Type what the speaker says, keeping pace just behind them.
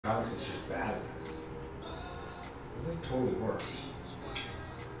Alex is just bad at this. Because this totally works.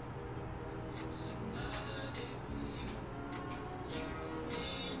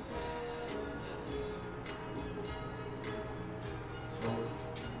 So,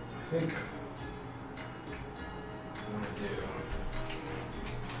 I think I'm going to do...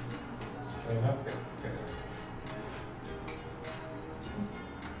 Okay.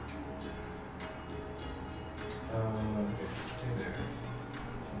 Okay, stay there.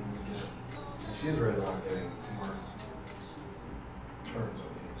 She is right about getting more turns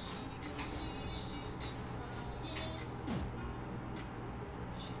on these.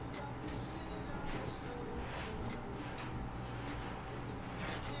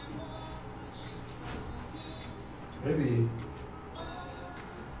 Maybe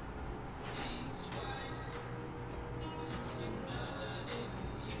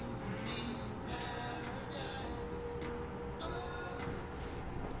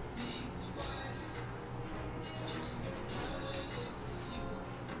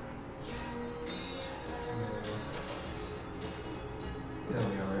that'll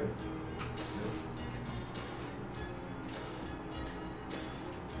be alright.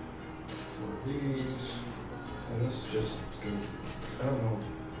 For these, and this just go. I don't know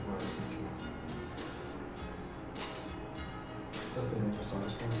what I was thinking. Is that the normal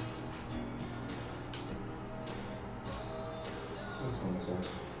size one? Looks normal size.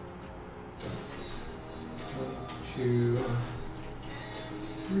 1, 2,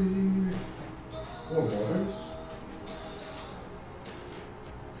 3, 4 waters.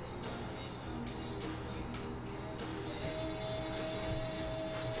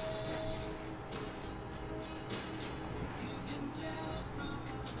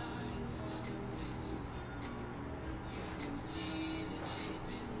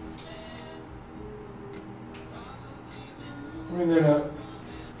 I mean, they're not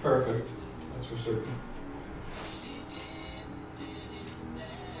perfect, that's for certain.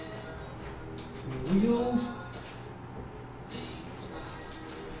 Some wheels.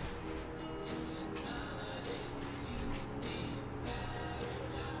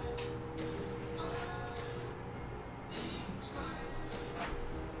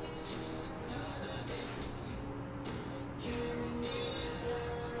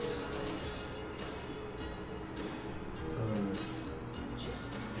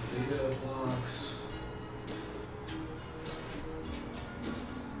 Data blocks.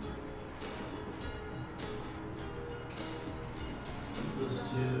 This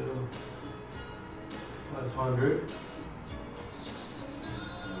to 500.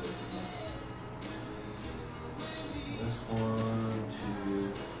 This one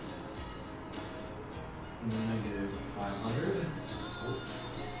to -500.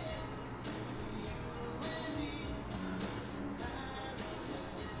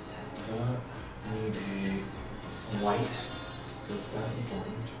 Need a light, because that's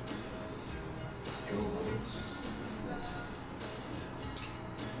important. Go lights.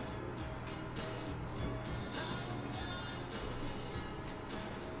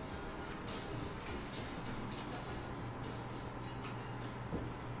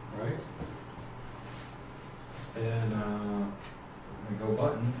 Right? And my go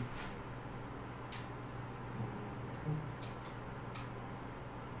button.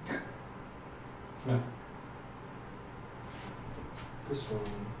 No. This one.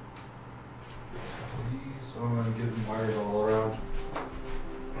 These. Oh, I'm getting wires all around.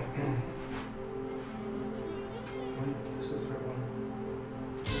 This is the third one.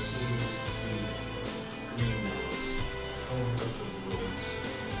 This is the green ones. Oh, I've got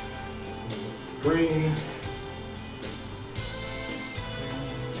the green.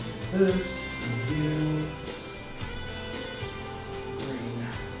 This and you.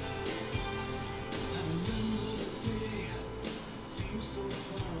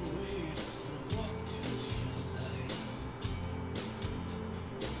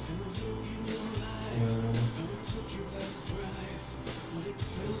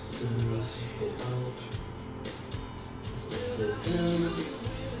 This is for out. This is for in.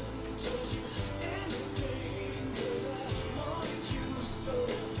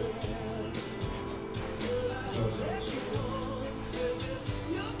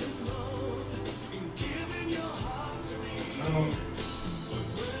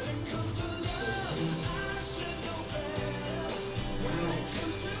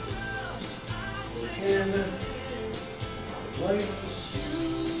 And lights.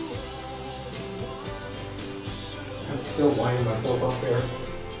 I'm still winding myself up here.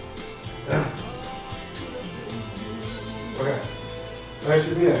 Okay, that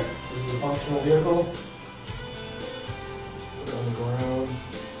should be it. This is a functional vehicle. Put it on the ground.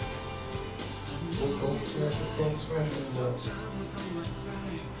 smash it into that.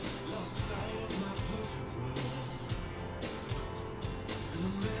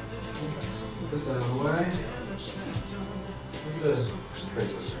 Put this out of the way. Look at this. Okay.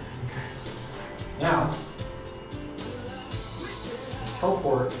 Now,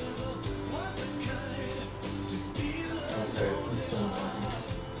 teleport. Okay, let's do it.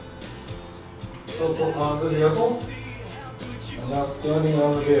 Teleport on the vehicle. And now standing on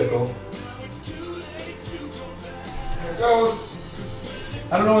the vehicle. There it goes.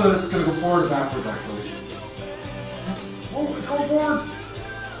 I don't know whether this is going to go forward or backwards actually. Oh, it's going forward.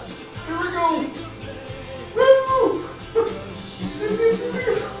 Here we go. Woo!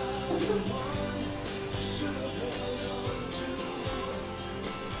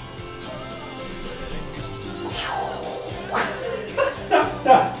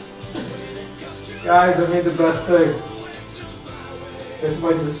 Guys, I made the best thing. There's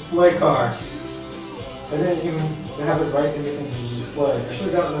my display car. I didn't even have it right in the display. I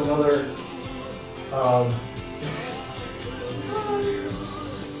should have gotten another.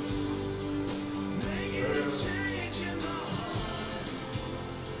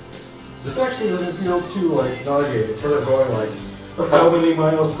 This actually doesn't feel too like nauseating. It's sort of going like how many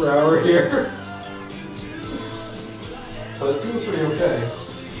miles per hour here? But it feels pretty okay.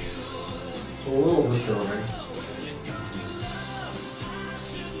 It's a little disturbing.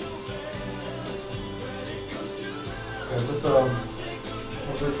 Okay, let's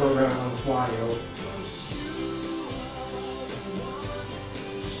reprogram on the fly, yo.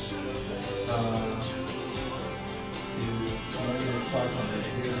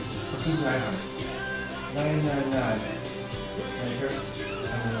 This is 900. 999. Enter.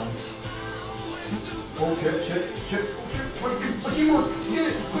 Oh shit, shit, shit, oh shit. My keyboard! Get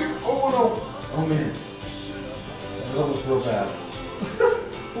it! Quick! Oh no! Oh man. That was almost real bad.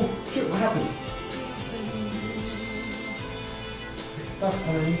 Oh shit, what happened? It's stuck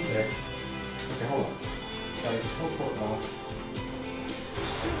underneath there. Okay, hold on. Like, teleport off.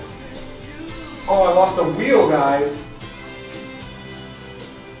 Oh, I lost a wheel, guys!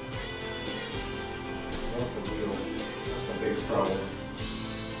 That's the biggest problem.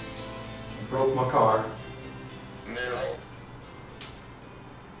 I broke my car.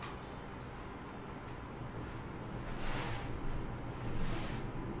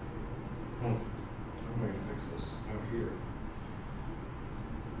 I'm going to fix this out here.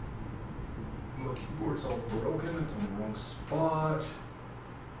 My keyboard's all broken, it's in the wrong spot.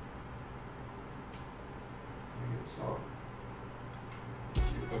 Let me get this off.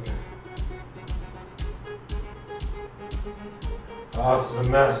 Okay. Oh, this is a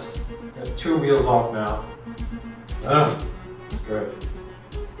mess. Got 2 wheels off now. Ugh. Good.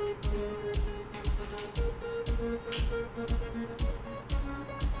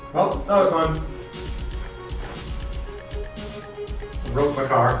 Well, that was fun. I broke my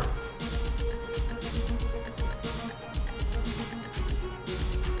car.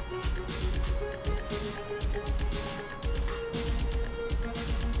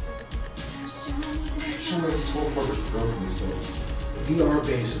 This teleporter's broken still. The VR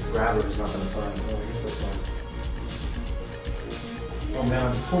base with grabber is not going to sign. Oh, I guess that's fine. Oh man,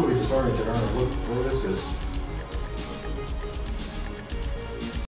 I'm totally disoriented. I don't know what this is.